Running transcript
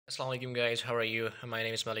Assalamualaikum guys, how are you? My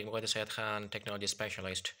name is Malik Muqaddam Khan, technology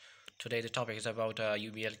specialist. Today the topic is about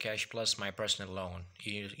UBL Cash Plus, my personal loan.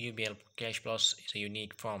 UBL Cash Plus is a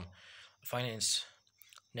unique form of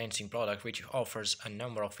financing product which offers a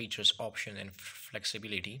number of features, options, and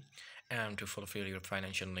flexibility and to fulfill your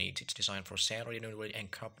financial needs. It's designed for salaried individuals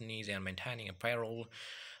and companies and maintaining a payroll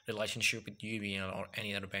relationship with UBL or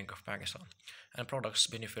any other bank of Pakistan. And products,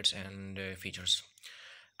 benefits, and features.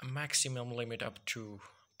 A maximum limit up to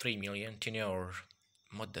 3 million tenure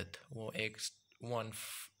مدة X 1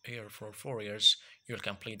 year for 4 years. You'll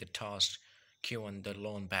complete the task, given the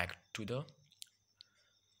loan back to the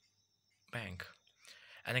bank.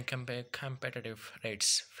 And then competitive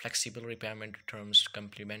rates, flexible repayment terms,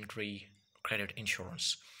 complimentary credit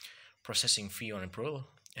insurance, processing fee on approval,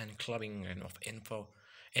 and clubbing of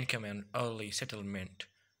income and early settlement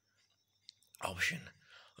option.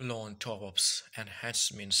 Loan top-ups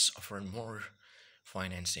enhancements offer more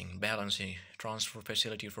financing, balancing transfer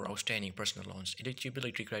facility for outstanding personal loans.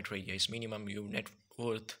 Eligibility criteria is minimum your net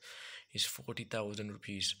worth is 40,000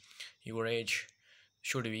 rupees. Your age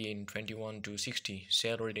should be in 21 to 60.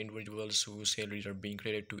 Salaried individuals whose salaries are being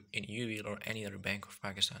credited to in UVL or any other bank of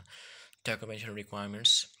Pakistan. Documentation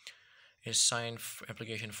requirements is signed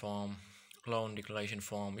application form, loan declaration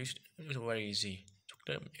form. It's very easy.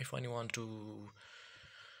 So if anyone want to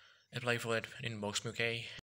apply for it, inbox me, okay?